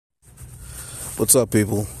What's up,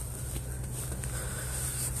 people?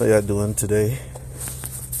 How y'all doing today?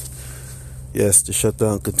 Yes, the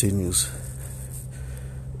shutdown continues.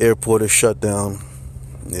 Airport is shut down.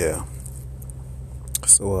 Yeah.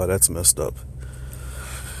 So that's messed up.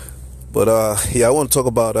 But I want to talk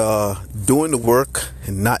about doing the work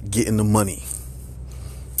and not getting the money.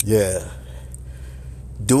 Yeah.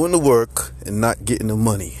 Doing the work and not getting the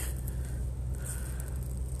money.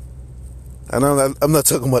 And I'm not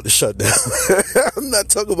talking about the shutdown. I'm not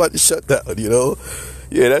talking about the shutdown,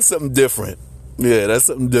 Yeah, that's something different. Because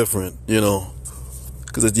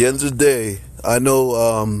at the end of the day, I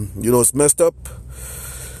know, it's messed up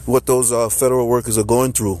what those federal workers are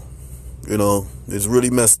going through. It's really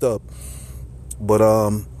messed up. But,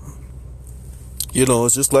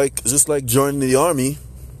 it's just like joining the army.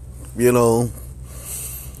 When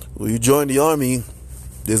you join the army,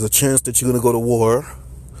 there's a chance that you're going to go to war.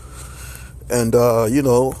 And,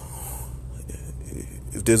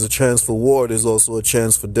 if there's a chance for war, there's also a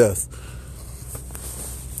chance for death.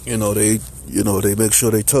 They make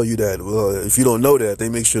sure they tell you that. Well, if you don't know that, they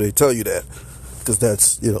make sure they tell you that. Because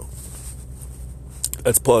that's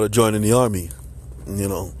part of joining the army,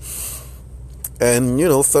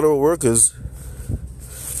 And, federal workers,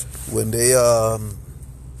 when they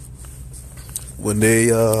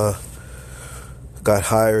got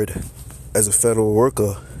hired as a federal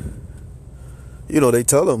worker, they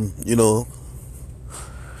tell them,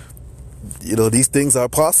 these things are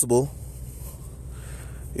possible.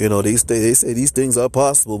 They say these things are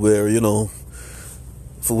possible where,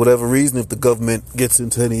 for whatever reason, if the government gets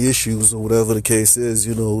into any issues or whatever the case is,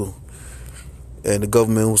 and the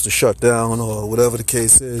government wants to shut down or whatever the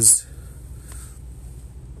case is,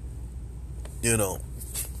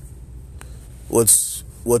 what's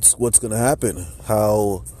going to happen?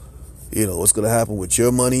 How, what's going to happen with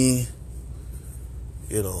your money?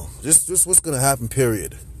 Just what's going to happen,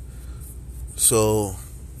 period. So,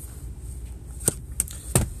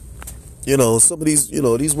 some of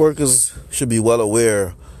these workers should be well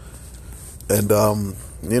aware and,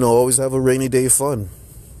 always have a rainy day fund,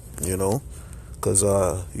 because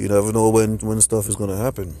you never know when stuff is going to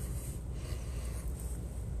happen.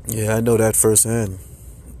 Yeah, I know that firsthand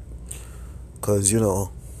because,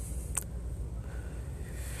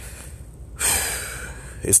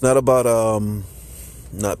 it's not about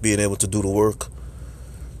not being able to do the work.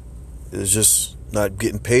 It's just not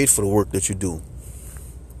getting paid for the work that you do.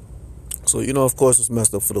 So, of course, it's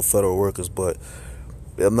messed up for the federal workers, but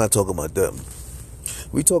I'm not talking about them.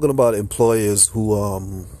 We're talking about employers who,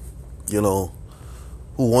 who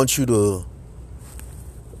want you to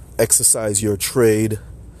exercise your trade,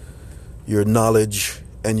 your knowledge,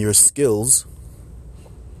 and your skills,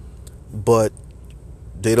 but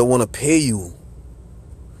they don't want to pay you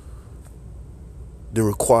the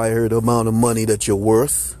required amount of money that you're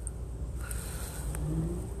worth,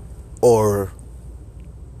 or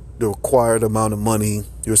the required amount of money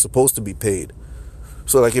you're supposed to be paid.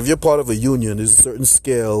 So, like, if you're part of a union, there's a certain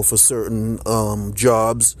scale for certain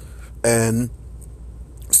jobs and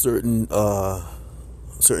certain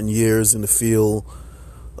years in the field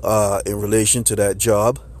in relation to that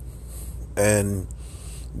job, and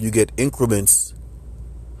you get increments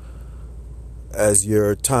as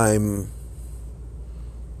your time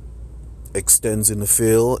extends in the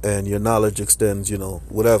field and your knowledge extends,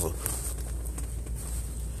 whatever.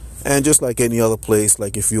 And just like any other place,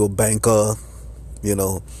 like if you're a banker,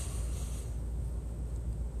 you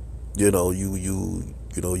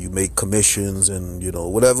make commissions and,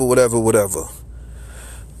 whatever.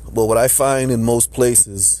 But what I find in most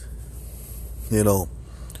places, whenever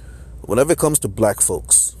it comes to black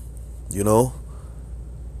folks,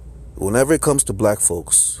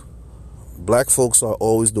 black folks are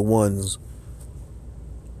always the ones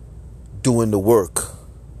doing the work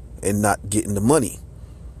and not getting the money.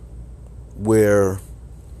 Where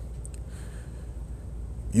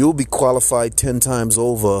you'll be qualified 10 times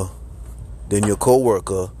over than your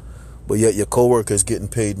coworker, but yet your coworker is getting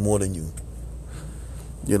paid more than you.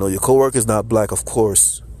 Your coworker is not black, of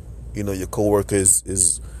course. Your coworker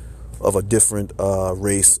is of a different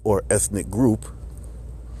race or ethnic group.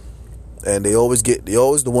 And they always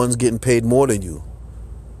the ones getting paid more than you.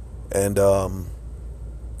 And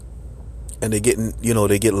they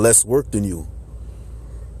get less work than you.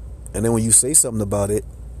 And then when you say something about it,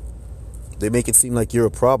 they make it seem like you're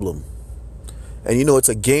a problem. And it's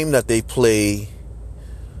a game that they play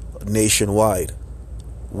nationwide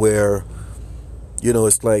where,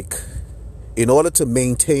 it's like, in order to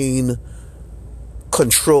maintain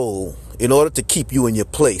control, in order to keep you in your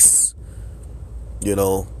place, in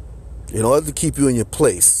order to keep you in your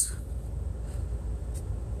place,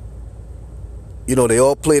 you know, they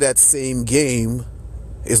all play that same game.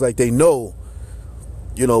 It's like they know,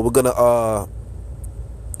 you know, we're gonna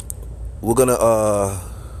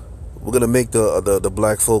make the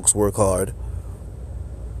black folks work hard,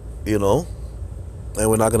 you know, and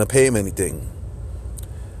we're not gonna pay them anything.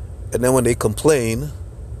 And then when they complain,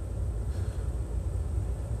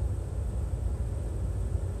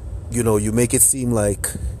 you know, you make it seem like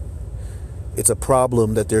it's a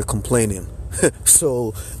problem that they're complaining.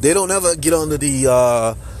 So they don't ever get under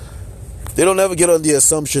the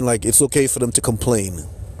assumption like it's okay for them to complain.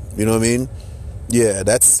 You know what I mean? Yeah,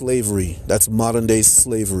 that's slavery. That's modern day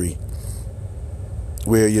slavery,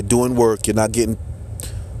 where you're doing work, you're not getting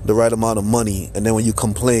the right amount of money, and then when you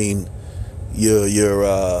complain, you're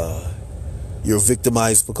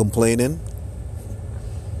victimized for complaining.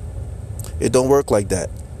 It don't work like that.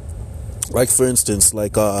 Like, for instance,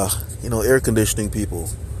 like you know, air conditioning people.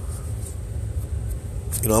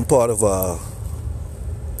 You know, I'm part of a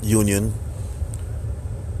union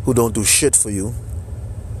who don't do shit for you,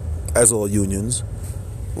 as all unions.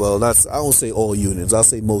 Well, I won't say all unions. I'll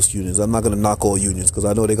say most unions. I'm not going to knock all unions, because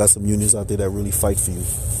I know they got some unions out there that really fight for you.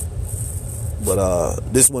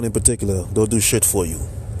 But this one in particular don't do shit for you.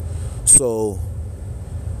 So,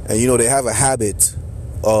 and you know, they have a habit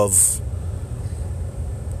of,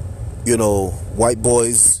 you know, white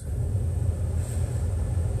boys,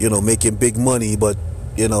 you know, making big money, but,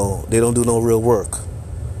 you know, they don't do no real work.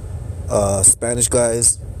 Spanish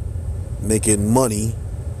guys making money,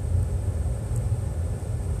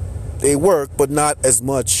 they work, but not as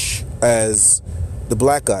much as the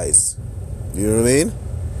black guys. You know what I mean?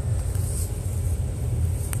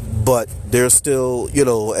 But they're still, you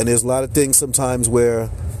know, and there's a lot of things sometimes where,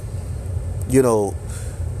 you know,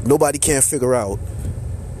 nobody can't figure out.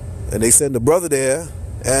 And they send the brother there,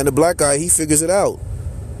 and the black guy, he figures it out.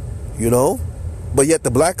 You know? But yet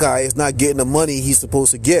the black guy is not getting the money he's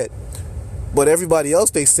supposed to get. But everybody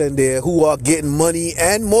else they send there who are getting money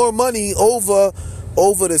and more money over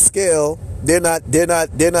the scale, they're not,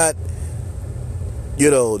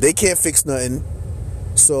 you know, they can't fix nothing.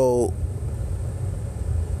 So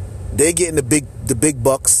they getting the big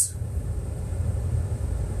bucks.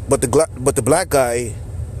 But the black guy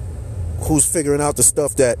who's figuring out the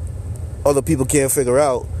stuff that other people can't figure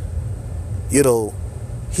out, you know,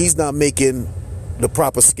 he's not making the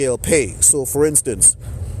proper scale pay. So for instance,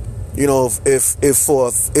 you know, if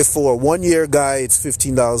for a 1 year guy it's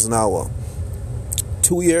 $15 an hour,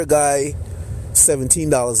 2 year guy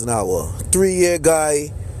 $17 an hour, 3 year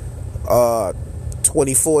guy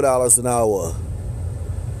 $24 an hour,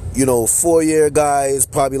 you know, 4 year guy is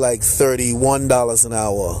probably like $31 an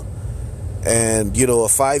hour, and you know, a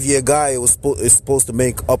 5 year guy is supposed to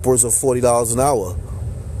make upwards of $40 an hour,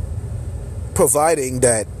 providing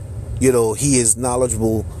that, you know, he is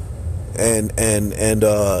knowledgeable and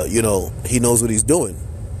you know, he knows what he's doing.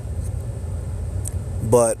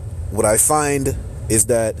 But what I find is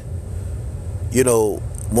that, you know,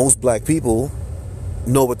 most black people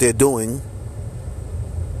know what they're doing,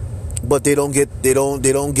 but they don't get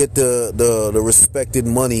the respected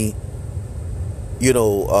money, you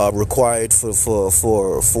know, required for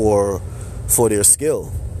their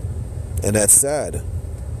skill, and that's sad.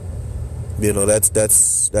 You know,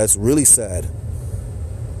 that's really sad,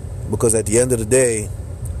 because at the end of the day,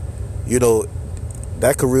 you know,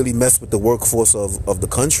 that could really mess with the workforce of the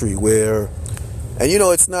country, where, and you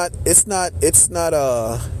know, it's not it's not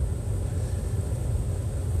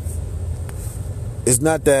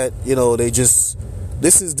that, you know, they just,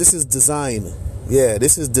 this is design. Yeah,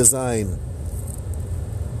 this is design.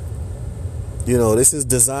 You know, this is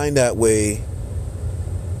designed that way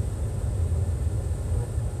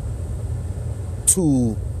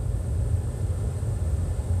to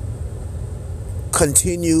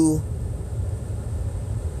continue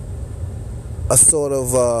a sort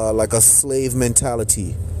of like a slave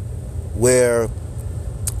mentality, where,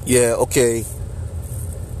 yeah, okay,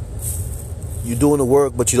 you're doing the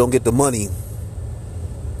work but you don't get the money,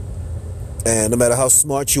 and no matter how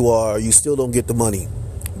smart you are, you still don't get the money.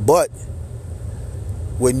 But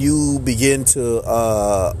when you begin to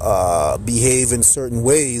behave in certain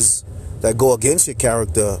ways that go against your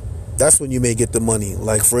character, that's when you may get the money.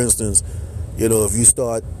 Like, for instance, you know, if you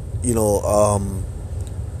start, you know,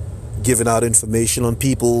 giving out information on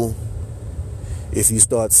people, if you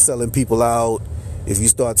start selling people out, if you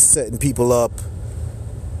start setting people up,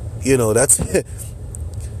 you know, that's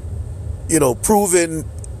you know, proven.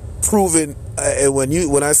 And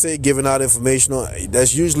when I say giving out information,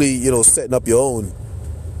 that's usually, you know, setting up your own.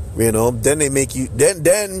 You know, then they make you.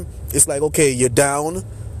 Then it's like, okay, you're down,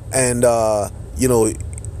 and you know,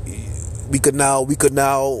 we could now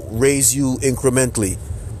raise you incrementally.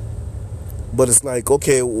 But it's like,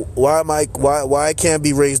 okay, why I can't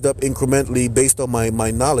be raised up incrementally based on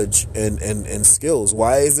my knowledge and skills?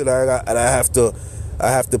 Why is it I have to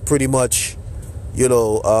pretty much,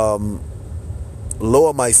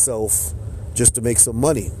 lower myself just to make some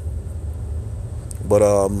money? But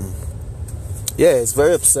yeah, it's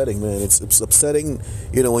very upsetting, man. It's upsetting,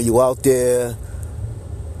 when you out there,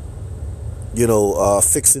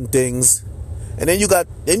 fixing things, and then you got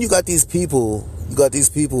these people. You got these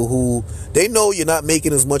people who, they know you're not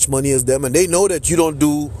making as much money as them, and they know that you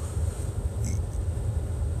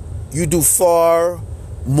do far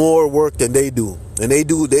more work than they do. And they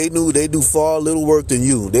do far little work than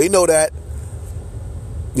you. They know that,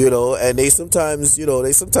 and they sometimes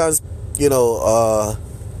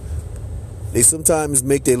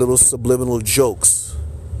make their little subliminal jokes.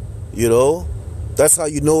 That's how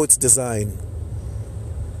you know it's designed.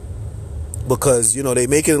 Because, they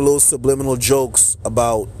making little subliminal jokes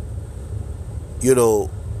about,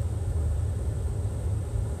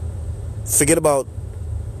 forget about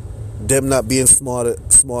them not being smart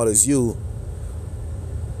as you.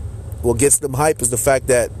 What gets them hype is the fact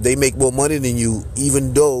that they make more money than you,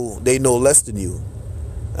 even though they know less than you.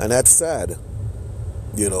 And that's sad,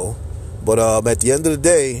 But at the end of the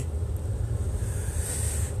day,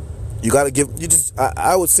 you got to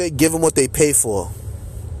I would say give them what they pay for.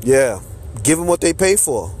 Yeah. Give them what they pay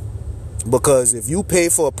for. Because if you pay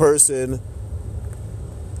for a person,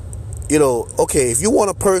 okay, if you want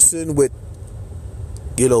a person with,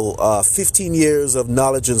 15 years of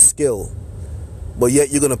knowledge and skill, but yet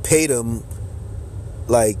you're going to pay them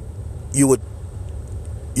like you'll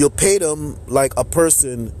pay them like a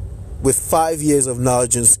person with 5 years of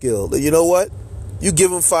knowledge and skill. You know what? You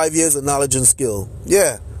give them 5 years of knowledge and skill.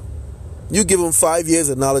 Yeah. You give them 5 years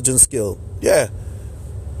of knowledge and skill. Yeah.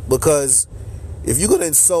 Because if you're going to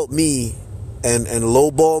insult me and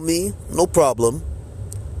lowball me, no problem.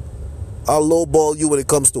 I'll lowball you when it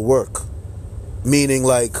comes to work. Meaning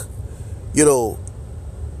like, yeah,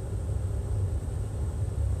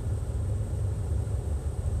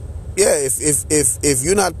 if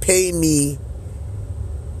you're not paying me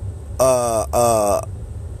to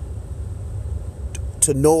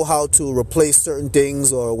know how to replace certain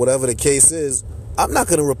things or whatever the case is, I'm not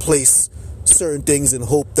going to replace certain things and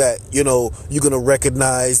hope that you're going to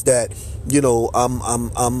recognize that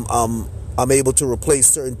I'm able to replace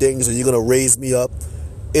certain things, and you're going to raise me up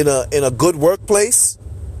in a good workplace.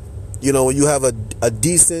 When you have a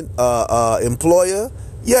decent employer,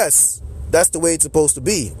 yes, that's the way it's supposed to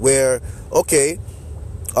be. Where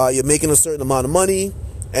you're making a certain amount of money,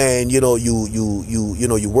 and you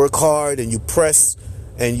work hard and you press,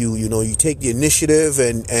 and you take the initiative,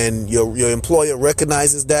 and your employer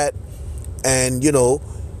recognizes that. And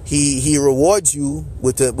he rewards you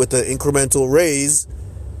with the incremental raise,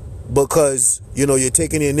 because you're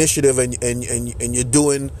taking the initiative, and you're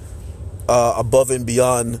doing above and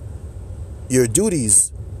beyond your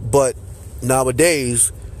duties. But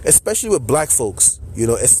nowadays, especially with black folks,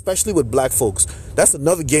 that's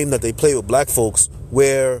another game that they play with black folks,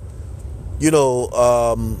 where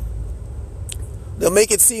they'll make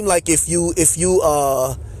it seem like if you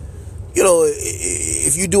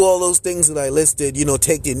do all those things that I listed,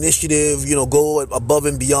 take the initiative, go above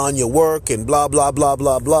and beyond your work and blah, blah, blah,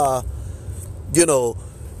 blah, blah, they'll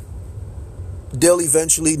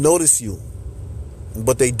eventually notice you.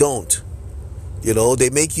 But they don't. They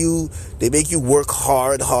make you work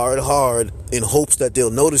hard in hopes that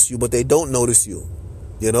they'll notice you, but they don't notice you.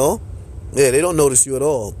 Yeah, they don't notice you at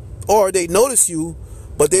all. Or they notice you,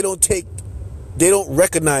 but they don't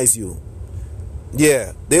recognize you.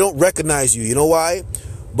 Yeah, they don't recognize you. You know why?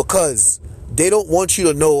 Because they don't want you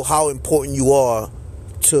to know how important you are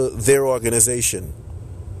to their organization.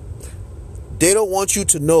 They don't want you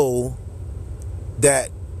to know that,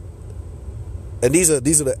 and these are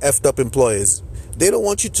the effed up employers. They don't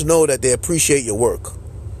want you to know that they appreciate your work.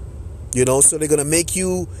 So they're gonna make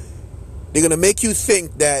you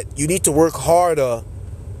think that you need to work harder.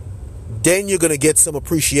 Then you're gonna get some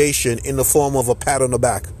appreciation in the form of a pat on the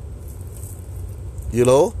back.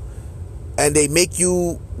 And they make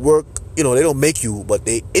you work, they don't make you, but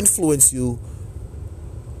they influence you,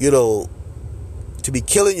 to be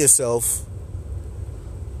killing yourself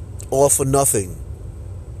all for nothing.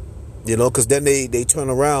 Because then they turn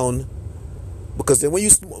around, because then when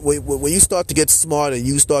you start to get smart and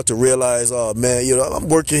you start to realize, oh man, I'm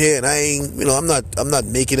working here and I ain't, I'm not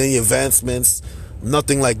making any advancements,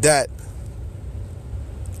 nothing like that.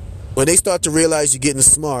 When they start to realize you're getting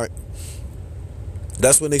smart,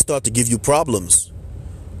 that's when they start to give you problems,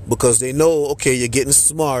 because they know, okay, you're getting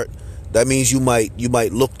smart. that means you might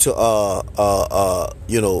look to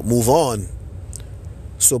move on.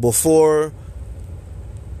 So before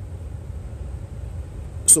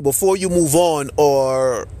you move on,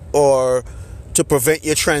 or to prevent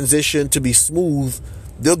your transition to be smooth,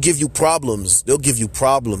 they'll give you problems.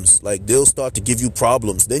 Like, they'll start to give you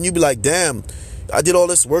problems. Then you'll be like, damn, I did all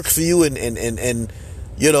this work for you, and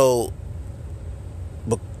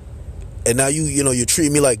but, and now you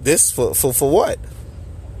treat me like this for what?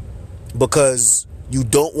 Because you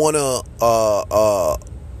don't want to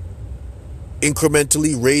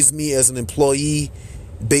incrementally raise me as an employee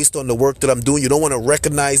based on the work that I'm doing. You don't want to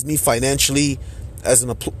recognize me financially as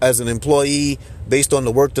an employee based on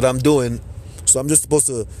the work that I'm doing. So I'm just supposed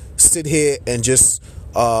to sit here and just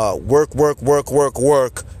work and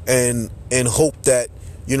hope that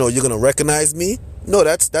you're going to recognize me. No,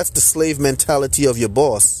 that's the slave mentality of your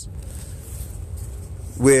boss,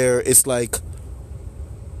 where it's like,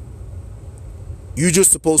 you're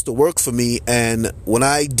just supposed to work for me, and when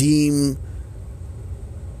I deem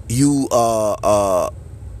you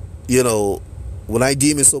when I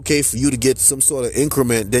deem it's okay for you to get some sort of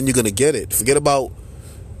increment, then you're going to get it. Forget about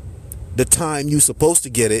the time you're supposed to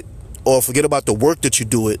get it, or forget about the work that you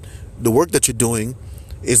do it. The work that you're doing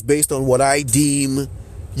is based on what I deem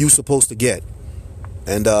you're supposed to get.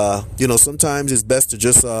 And sometimes it's best to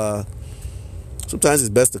just I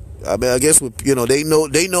guess with, they know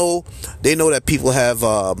that people have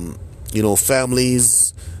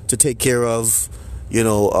families to take care of,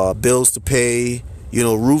 bills to pay,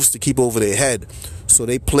 roofs to keep over their head. So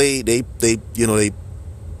they play on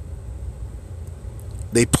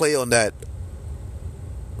that.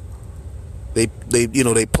 They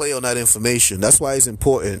play on that information. That's why it's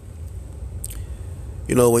important.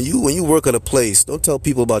 When you work at a place, don't tell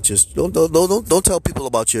people about don't tell people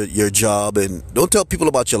about your job, and don't tell people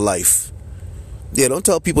about your life. Yeah, don't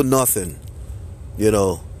tell people nothing.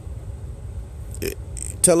 Tell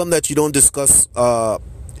them that you don't discuss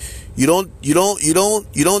you don't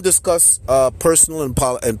discuss personal and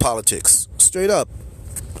politics. Straight up.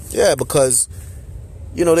 Yeah, because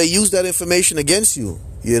they use that information against you.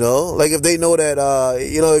 Like, if they know that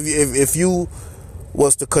if you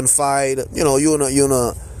was to confide, you in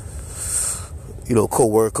a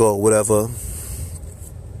co-worker or whatever.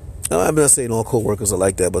 I'm not saying all co-workers are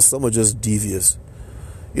like that, but some are just devious.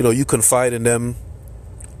 You confide in them,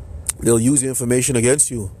 they'll use the information against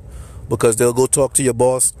you, because they'll go talk to your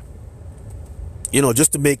boss,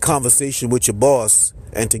 just to make conversation with your boss,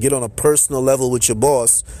 and to get on a personal level with your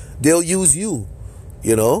boss. They'll use you.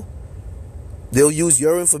 They'll use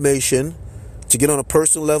your information to get on a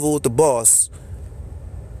personal level with the boss.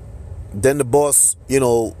 Then the boss,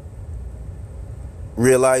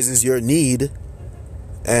 realizes your need,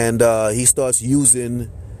 and he starts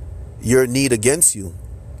using your need against you,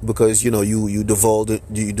 because you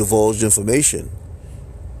divulged information.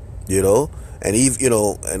 And even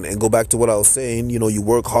and go back to what I was saying. You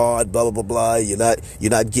work hard, blah blah blah blah. You're not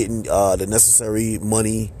getting the necessary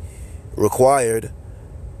money required,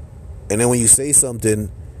 and then when you say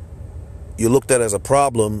something, you're looked at as a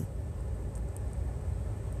problem.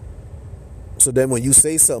 So then when you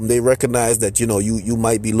say something, they recognize that, you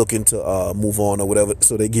might be looking to move on or whatever.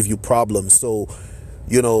 So they give you problems. So,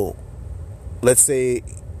 let's say,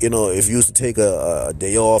 if you used to take a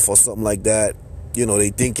day off or something like that,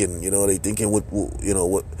 they thinking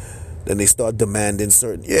what, then they start demanding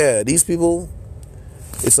certain, these people,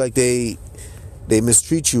 it's like they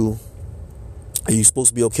mistreat you, and you're supposed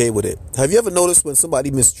to be okay with it. Have you ever noticed when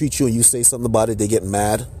somebody mistreats you and you say something about it, they get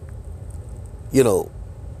mad?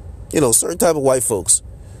 Certain type of white folks,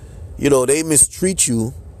 they mistreat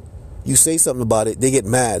you. You say something about it, they get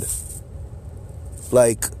mad.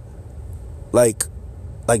 Like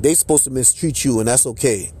they supposed to mistreat you, and that's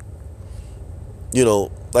okay.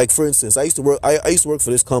 Like, for instance, I used to work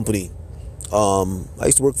for this company.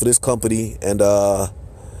 And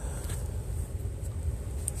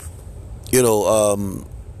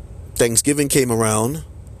Thanksgiving came around,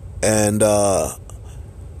 and no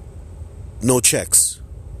checks.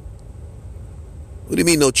 What do you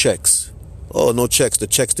mean no checks? Oh, no checks. The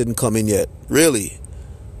checks didn't come in yet. Really?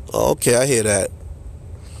 Oh, okay, I hear that.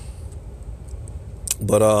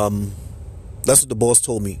 But that's what the boss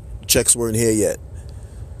told me. Checks weren't here yet.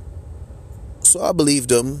 So I believed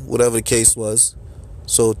them, whatever the case was.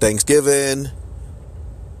 So Thanksgiving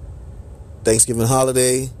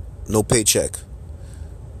holiday, no paycheck.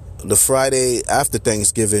 The Friday after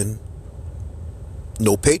Thanksgiving,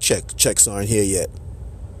 no paycheck. Checks aren't here yet.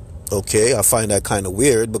 Okay, I find that kind of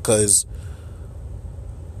weird, because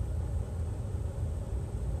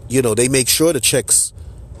they make sure the checks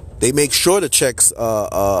They make sure the checks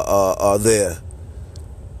are there.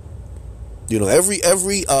 You know,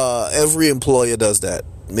 every employer does that.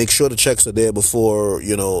 Make sure the checks are there before,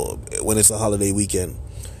 you know, when it's a holiday weekend.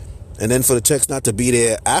 And then for the checks not to be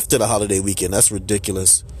there after the holiday weekend, that's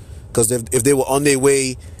ridiculous. Because if they were on their way,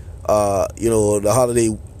 you know, the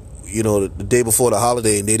holiday, you know, the day before the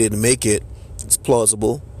holiday and they didn't make it, it's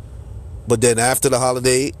plausible. But then after the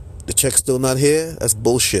holiday, the check's still not here? That's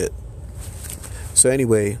bullshit. So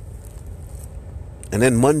anyway, and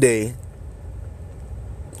then Monday,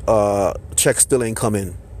 check still ain't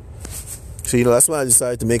coming. So, you know, that's why I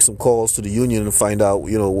decided to make some calls to the union and find out,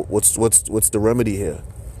 you know, what's the remedy here.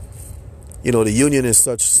 You know, the union is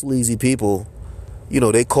such sleazy people. You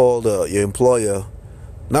know, they called your employer,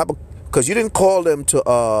 not because you didn't call them to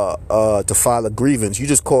file a grievance. You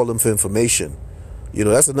just called them for information. You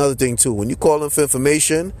know, that's another thing too. When you call them for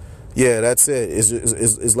information, yeah, that's it.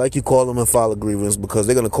 It's like you call them and file a grievance, because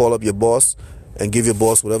they're gonna call up your boss and give your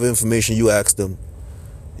boss whatever information you asked them.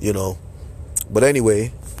 You know, but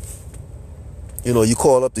anyway, you know, you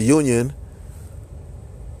call up the union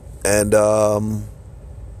and all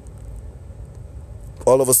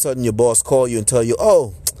of a sudden your boss call you and tell you,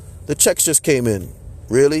 oh, the checks just came in.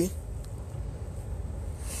 Really?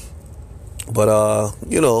 But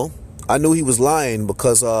you know, I knew he was lying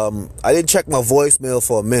because I didn't check my voicemail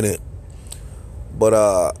for a minute.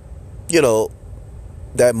 But you know,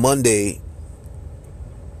 that Monday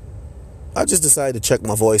I just decided to check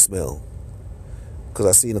my voicemail because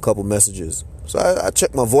I seen a couple messages. So I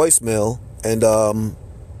checked my voicemail, and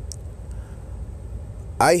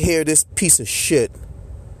I hear this piece of shit.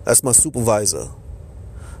 That's my supervisor.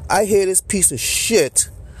 I hear this piece of shit,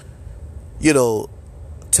 you know,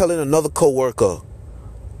 telling another coworker,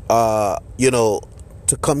 you know,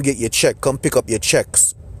 to come get your check. Come pick up your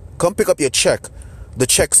checks. Come pick up your check. The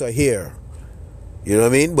checks are here. You know what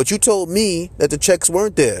I mean? But you told me that the checks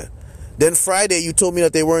weren't there. Then Friday, you told me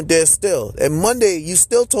that they weren't there still. And Monday, you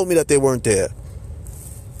still told me that they weren't there.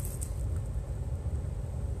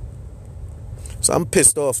 So I'm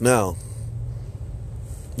pissed off now.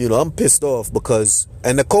 You know, I'm pissed off because...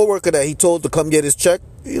 And the coworker that he told to come get his check,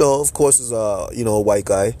 you know, of course, is, you know, a white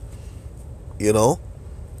guy. You know?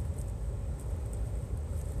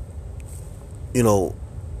 You know,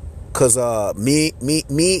 because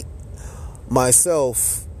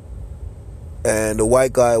myself... and the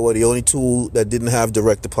white guy were the only two that didn't have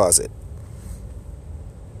direct deposit.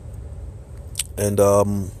 And,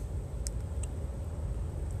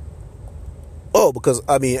 because,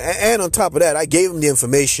 I mean, and on top of that, I gave him the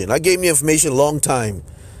information. I gave him the information a long time.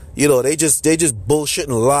 You know, they just bullshit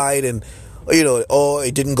and lied and, you know, oh,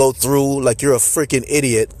 it didn't go through, like you're a freaking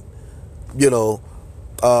idiot. You know,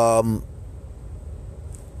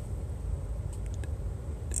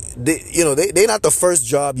 they're not the first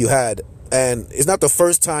job you had. And it's not the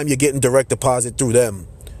first time you're getting direct deposit through them.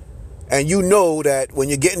 And you know that when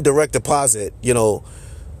you're getting direct deposit, you know,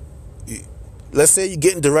 let's say you're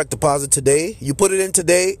getting direct deposit today, you put it in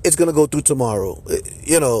today, it's going to go through tomorrow.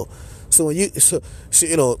 You know, so when so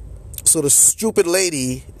the stupid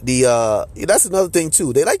lady, that's another thing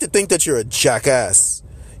too. They like to think that you're a jackass.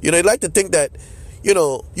 You know, they like to think that, you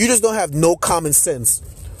know, you just don't have no common sense.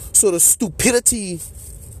 So the stupidity,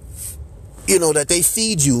 you know, that they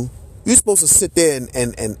feed you, you're supposed to sit there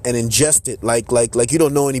and ingest it like you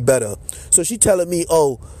don't know any better. So she telling me,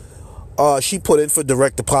 she put in for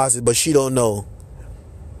direct deposit, but she don't know.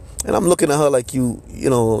 And I'm looking at her like you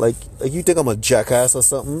know, like you think I'm a jackass or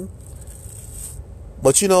something.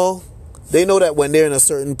 But you know, they know that when they're in a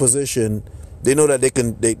certain position, they know that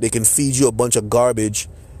they can feed you a bunch of garbage,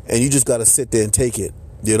 and you just gotta sit there and take it.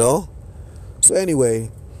 You know. So anyway.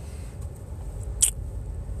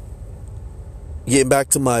 Getting back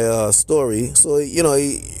to my story, so you know,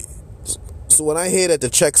 so when I hear that the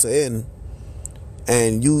checks are in,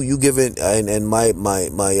 and you give it, and my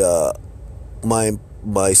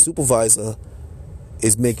supervisor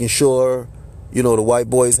is making sure, you know, the white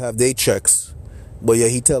boys have their checks, but yeah,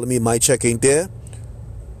 he telling me my check ain't there.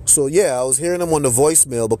 So yeah, I was hearing him on the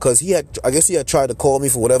voicemail because I guess he had tried to call me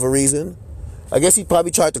for whatever reason. I guess he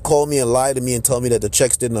probably tried to call me and lie to me and tell me that the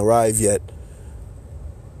checks didn't arrive yet.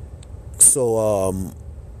 So,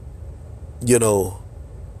 you know,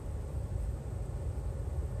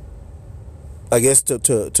 I guess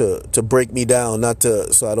to break me down,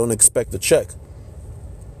 so I don't expect a check.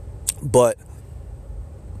 But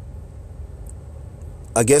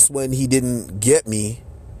I guess when he didn't get me,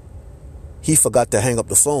 he forgot to hang up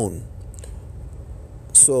the phone.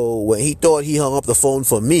 So when he thought he hung up the phone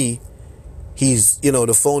for me,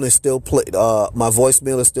 the phone is still my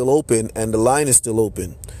voicemail is still open and the line is still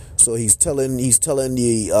open. So he's telling the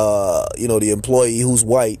the employee who's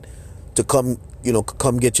white to come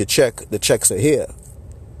get your check. The checks are here.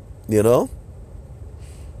 You know?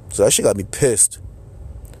 So that shit got me pissed.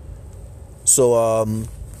 So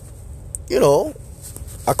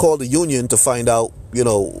I called the union to find out,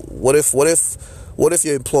 what if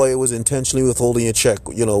your employer was intentionally withholding your check?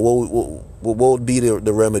 What would be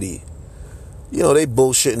the remedy? They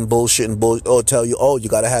bullshitting, or tell you, you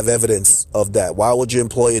got to have evidence of that. Why would your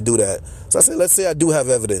employer do that? So I said, let's say I do have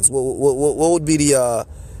evidence. What would be the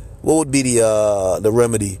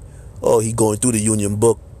remedy? Oh, he going through the union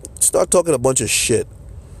book. Start talking a bunch of shit.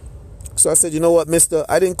 So I said, you know what, mister?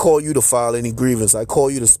 I didn't call you to file any grievance. I call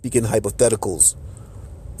you to speak in hypotheticals.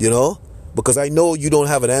 Because I know you don't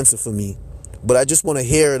have an answer for me. But I just want to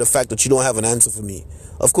hear the fact that you don't have an answer for me.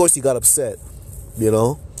 Of course, he got upset,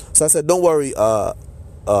 So I said, don't worry,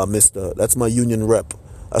 mister. That's my union rep.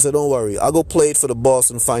 I said, don't worry. I'll go play it for the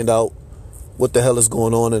boss and find out what the hell is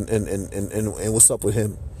going on and what's up with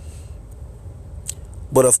him.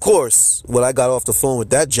 But of course, when I got off the phone with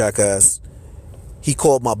that jackass, he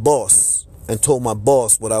called my boss and told my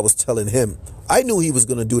boss what I was telling him. I knew he was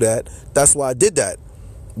going to do that. That's why I did that,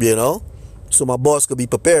 so my boss could be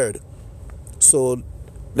prepared. So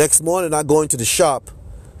next morning, I go into the shop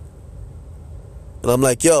and I'm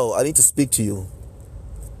like, yo, I need to speak to you.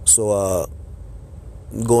 So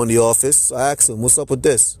go in the office. I asked him, what's up with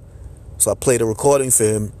this? So I played a recording for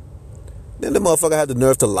him. Then the motherfucker had the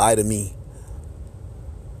nerve to lie to me.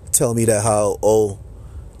 Tell me that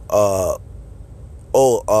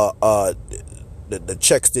the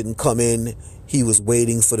checks didn't come in. He was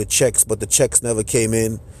waiting for the checks, but the checks never came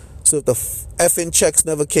in. So if the effing checks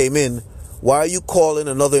never came in, why are you calling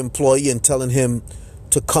another employee and telling him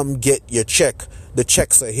to come get your check? The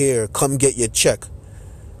checks are here. Come get your check.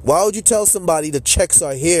 Why would you tell somebody the checks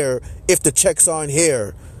are here if the checks aren't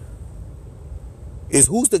here?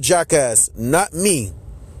 Who's the jackass? Not me.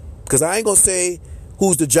 Because I ain't going to say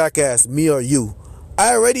who's the jackass, me or you.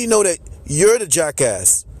 I already know that you're the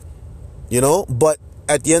jackass. But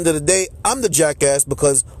at the end of the day, I'm the jackass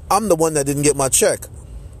because I'm the one that didn't get my check.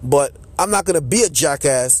 But I'm not going to be a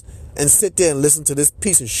jackass and sit there and listen to this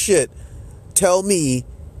piece of shit tell me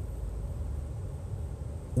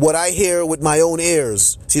what I hear with my own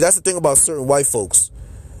ears. See, that's the thing about certain white folks.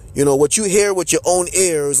 What you hear with your own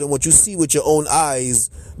ears and what you see with your own eyes,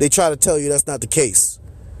 they try to tell you that's not the case.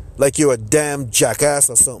 Like you're a damn jackass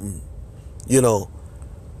or something.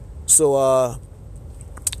 So,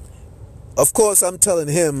 of course, I'm telling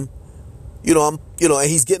him, and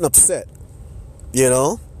he's getting upset,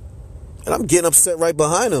 and I'm getting upset right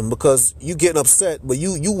behind him because you getting upset, but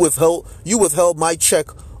you withheld my check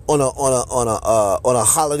on a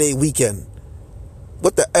holiday weekend.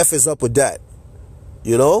 What the F is up with that?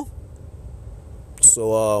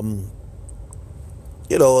 So,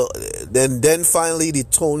 then finally the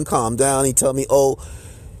tone calmed down. He told me,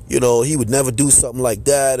 he would never do something like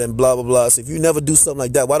that and blah, blah, blah. So if you never do something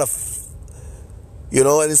like that, why the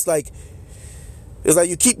and it's like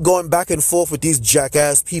you keep going back and forth with these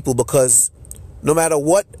jackass people because no matter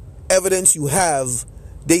what evidence you have,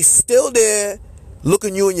 they still there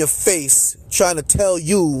looking you in your face, trying to tell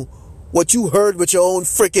you what you heard with your own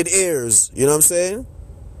freaking ears. You know what I'm saying?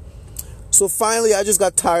 So finally, I just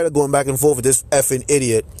got tired of going back and forth with this effing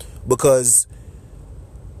idiot because,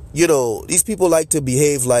 these people like to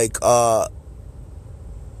behave like,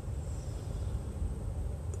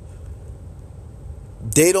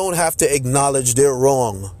 they don't have to acknowledge they're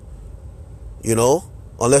wrong,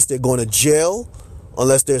 unless they're going to jail,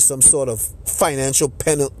 unless there's some sort of financial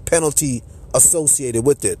penalty associated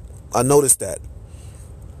with it. I noticed that.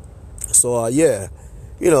 So, I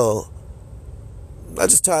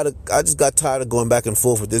just got tired of going back and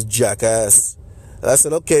forth with this jackass. And I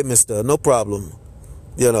said, okay, mister, no problem.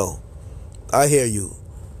 I hear you.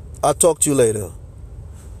 I'll talk to you later.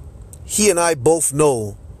 He and I both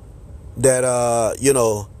know that, I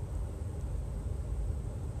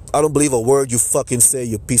don't believe a word you fucking say,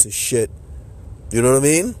 you piece of shit. You know what I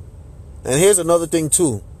mean? And here's another thing,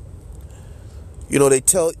 too. They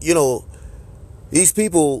tell, these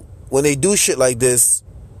people, when they do shit like this,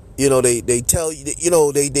 they tell you,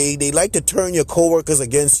 they like to turn your coworkers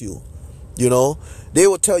against you. They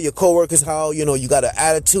will tell your coworkers how, you got an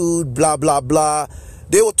attitude, blah, blah, blah.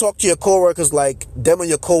 They will talk to your coworkers like them and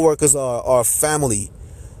your coworkers are family.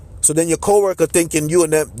 So then your coworker thinking you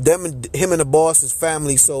and him and the boss is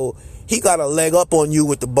family. So he got a leg up on you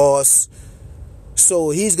with the boss.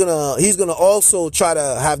 So he's gonna also try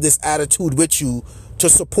to have this attitude with you to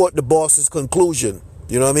support the boss's conclusion.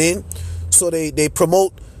 You know what I mean? So they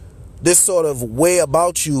promote this sort of way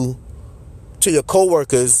about you to your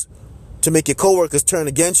coworkers to make your coworkers turn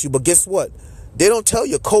against you. But guess what? They don't tell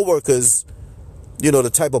your coworkers, the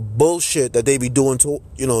type of bullshit that they be doing to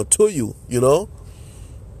you.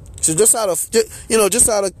 So just out of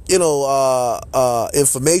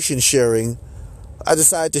information sharing, I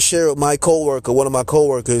decided to share with my coworker, one of my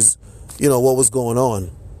coworkers, what was going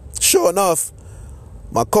on. Sure enough,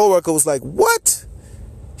 my coworker was like, "What?"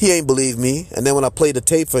 He ain't believe me. And then when I played the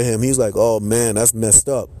tape for him, he was like, "Oh man, that's messed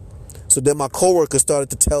up." So then my coworker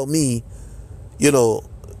started to tell me,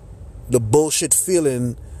 the bullshit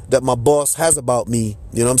feeling that my boss has about me,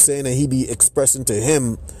 you know what I'm saying? And he be expressing to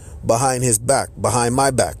him behind his back, behind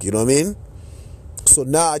my back, you know what I mean? So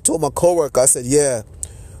now I told my coworker, I said, yeah,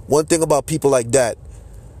 one thing about people like that,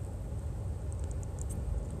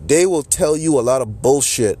 they will tell you a lot of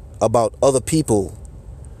bullshit about other people,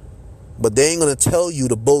 but they ain't gonna tell you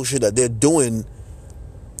the bullshit that they're doing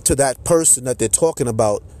to that person that they're talking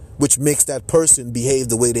about, which makes that person behave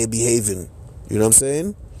the way they're behaving. You know what I'm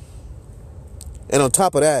saying? And on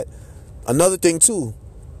top of that, another thing too,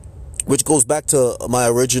 which goes back to my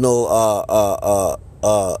original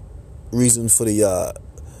reason for the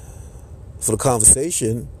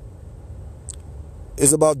conversation,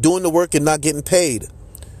 is about doing the work and not getting paid.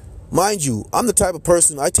 Mind you, I'm the type of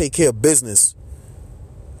person, I take care of business.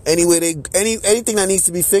 Anyway, anything that needs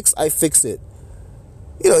to be fixed, I fix it.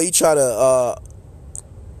 You try to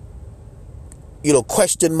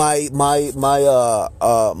question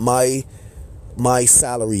my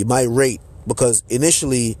salary, my rate, because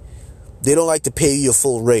initially they don't like to pay you your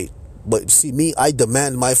full rate. But see, me, I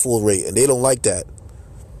demand my full rate, and they don't like that.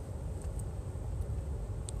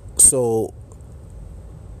 So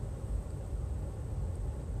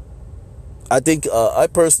I think I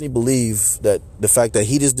personally believe that the fact that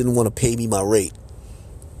he just didn't want to pay me my rate.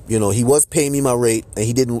 He was paying me my rate, and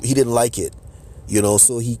he didn't like it.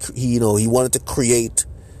 So he wanted to create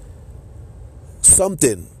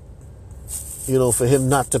something, for him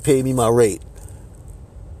not to pay me my rate.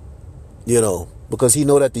 Because he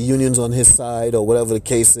know that the union's on his side or whatever the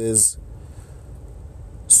case is.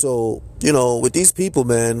 So, with these people,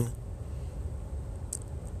 man,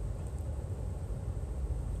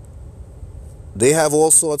 they have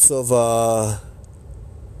all sorts of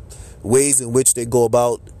ways in which they go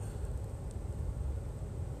about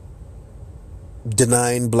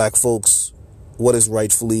denying black folks what is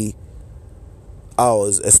rightfully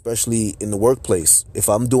ours, especially in the workplace. If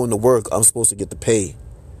I'm doing the work, I'm supposed to get the pay,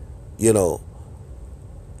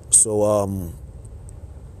 So,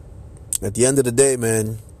 at the end of the day,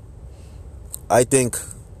 man, I think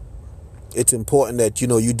it's important that,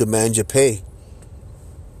 you demand your pay.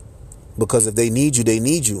 Because if they need you, they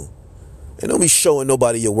need you. And don't be showing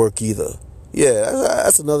nobody your work either. Yeah,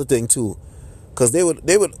 that's another thing too. Because they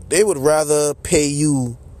would rather pay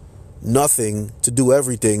you nothing to do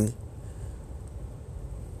everything.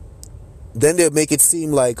 Then they'll make it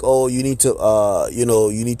seem like, oh, you need to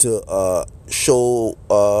show,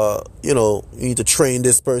 you need to train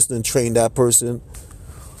this person and train that person.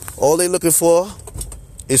 All they're looking for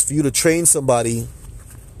is for you to train somebody,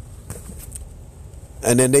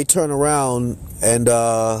 and then they turn around and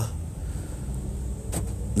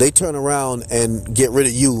get rid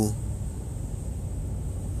of you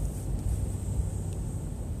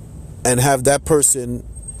and have that person.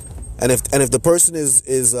 And if the person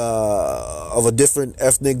is of a different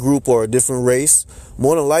ethnic group or a different race,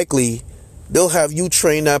 more than likely they'll have you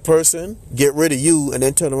train that person, get rid of you, and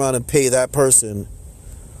then turn around and pay that person.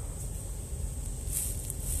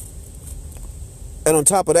 And on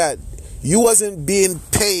top of that, you wasn't being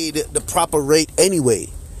paid the proper rate anyway.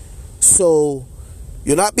 So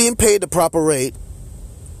you're not being paid the proper rate.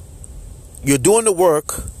 You're doing the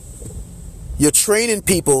work. You're training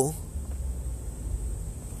people.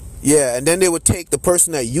 Yeah, and then they would take the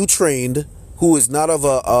person that you trained, who is not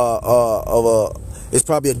it's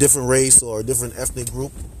probably a different race or a different ethnic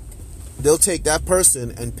group. They'll take that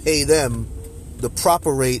person and pay them the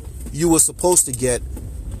proper rate you were supposed to get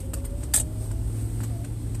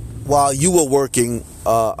while you were working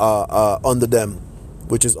under them,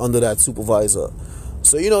 which is under that supervisor.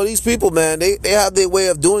 So, these people, man, they have their way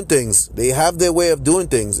of doing things.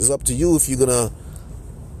 It's up to you if you're going to,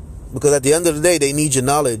 because at the end of the day, they need your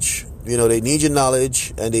knowledge. They need your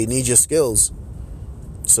knowledge and they need your skills.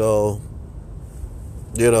 So,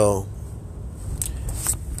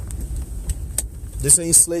 this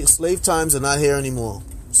ain't slave times are not here anymore.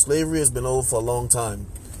 Slavery has been over for a long time.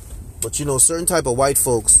 But, certain type of white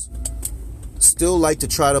folks still like to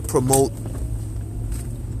try to promote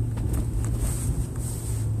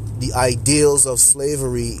the ideals of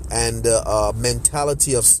slavery and the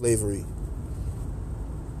mentality of slavery.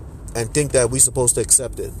 and think that we're supposed to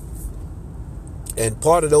accept it. And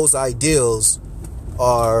part of those ideals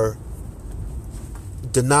are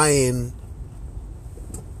denying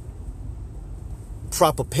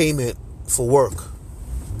proper payment for work.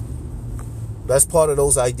 That's part of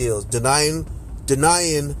those ideals. Denying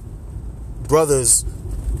brothers,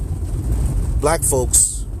 black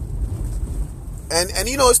folks, and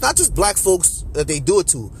it's not just black folks that they do it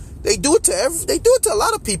to. They do it to a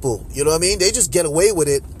lot of people. You know what I mean? They just get away with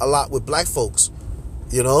it a lot with black folks.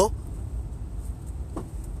 You know.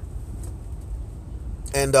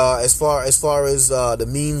 And as far as the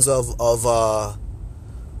means of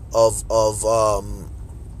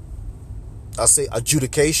I'll say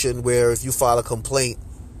adjudication, where if you file a complaint,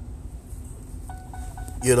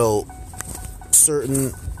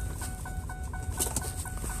 certain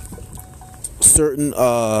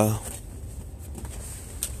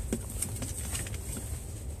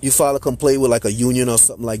you file a complaint with like a union or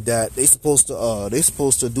something like that, they supposed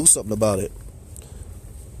to do something about it.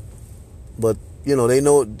 But they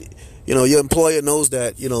know, your employer knows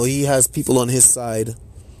that, he has people on his side.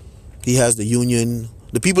 He has the union.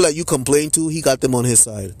 The people that you complain to, he got them on his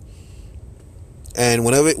side. And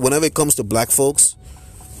whenever it comes to black folks,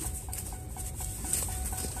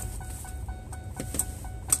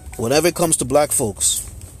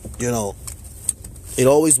 it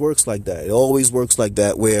always works like that. It always works like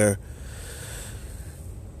that, where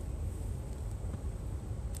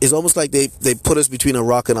it's almost like they put us between a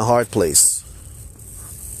rock and a hard place.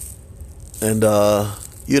 And,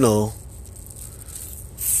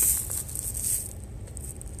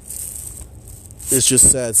 it's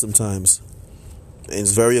just sad sometimes. And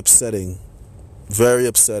it's very upsetting. Very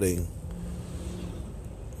upsetting.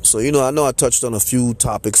 So, I know I touched on a few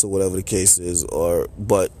topics or whatever the case is,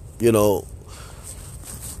 but,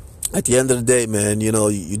 at the end of the day, man, you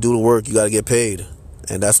do the work, you got to get paid.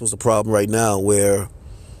 And that's what's the problem right now,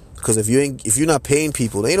 because if you're not paying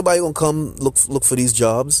people, ain't nobody gonna come look for these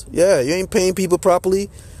jobs. Yeah, you ain't paying people properly,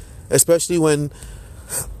 especially when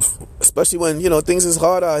things is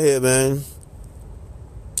hard out here, man.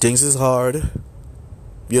 Things is hard.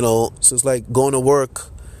 So it's like going to work,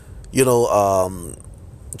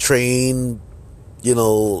 train,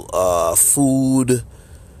 food,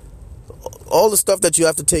 all the stuff that you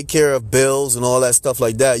have to take care of, bills and all that stuff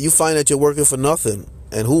like that. You find that you're working for nothing.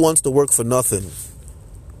 And who wants to work for nothing?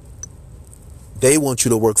 They want you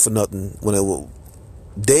to work for nothing.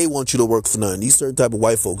 They want you to work for nothing. These certain type of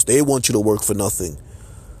white folks, they want you to work for nothing.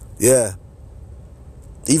 Yeah.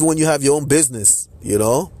 Even when you have your own business,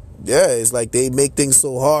 Yeah, it's like they make things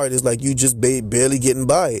so hard. It's like you just barely getting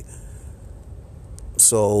by.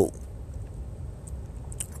 So,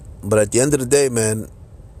 but at the end of the day, man,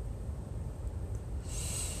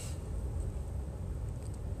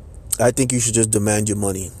 I think you should just demand your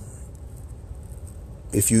money.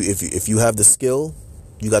 If you have the skill,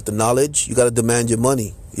 you got the knowledge, you got to demand your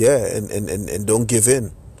money. Yeah, and don't give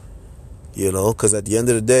in. Because at the end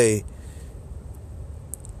of the day,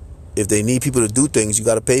 if they need people to do things, you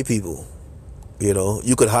got to pay people.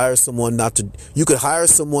 You could hire someone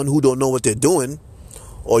who don't know what they're doing,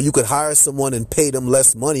 or you could hire someone and pay them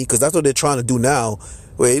less money, because that's what they're trying to do now.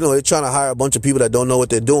 Where they're trying to hire a bunch of people that don't know what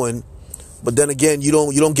they're doing, but then again, you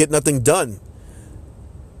don't get nothing done.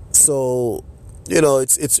 So,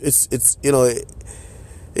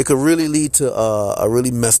 it could really lead to a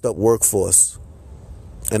really messed up workforce,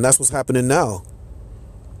 and that's what's happening now.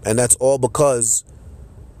 And that's all because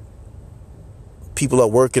people are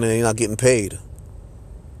working and they're not getting paid.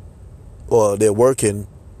 Or they're working,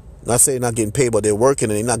 not saying not getting paid, but they're working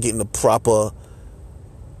and they're not getting the proper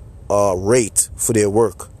rate for their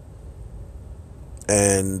work.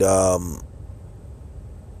 And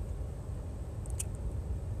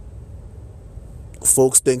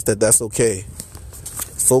folks think that that's okay.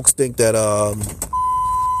 Folks think that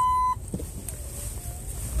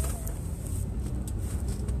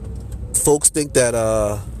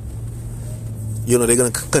they're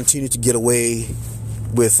gonna continue to get away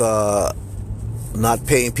with not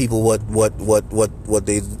paying people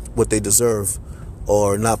what they deserve,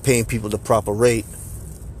 or not paying people the proper rate.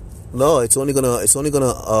 No, it's only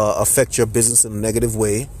gonna affect your business in a negative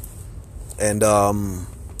way. And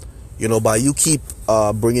by you keep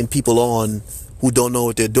bringing people on who don't know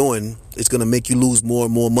what they're doing, it's gonna make you lose more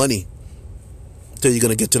and more money, till you're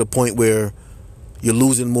gonna get to the point where you're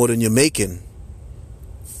losing more than you're making.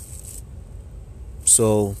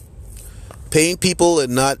 So, paying people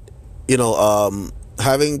and not,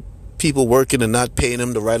 having people working and not paying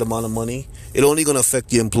them the right amount of money, it's only going to affect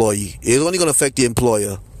the employee. It's only going to affect the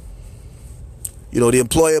employer. The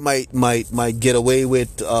employer might get away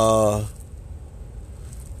with,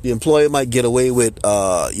 The employer might get away with,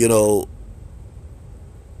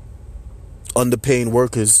 underpaying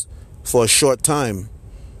workers for a short time,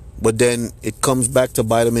 but then it comes back to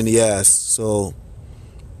bite them in the ass. So,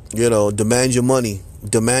 demand your money.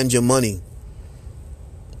 Demand your money.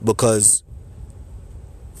 Because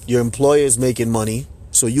your employer is making money,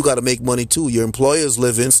 so you got to make money too. Your employer is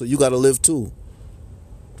living, so you got to live too.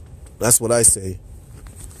 That's what I say.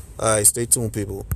 All right, stay tuned, people.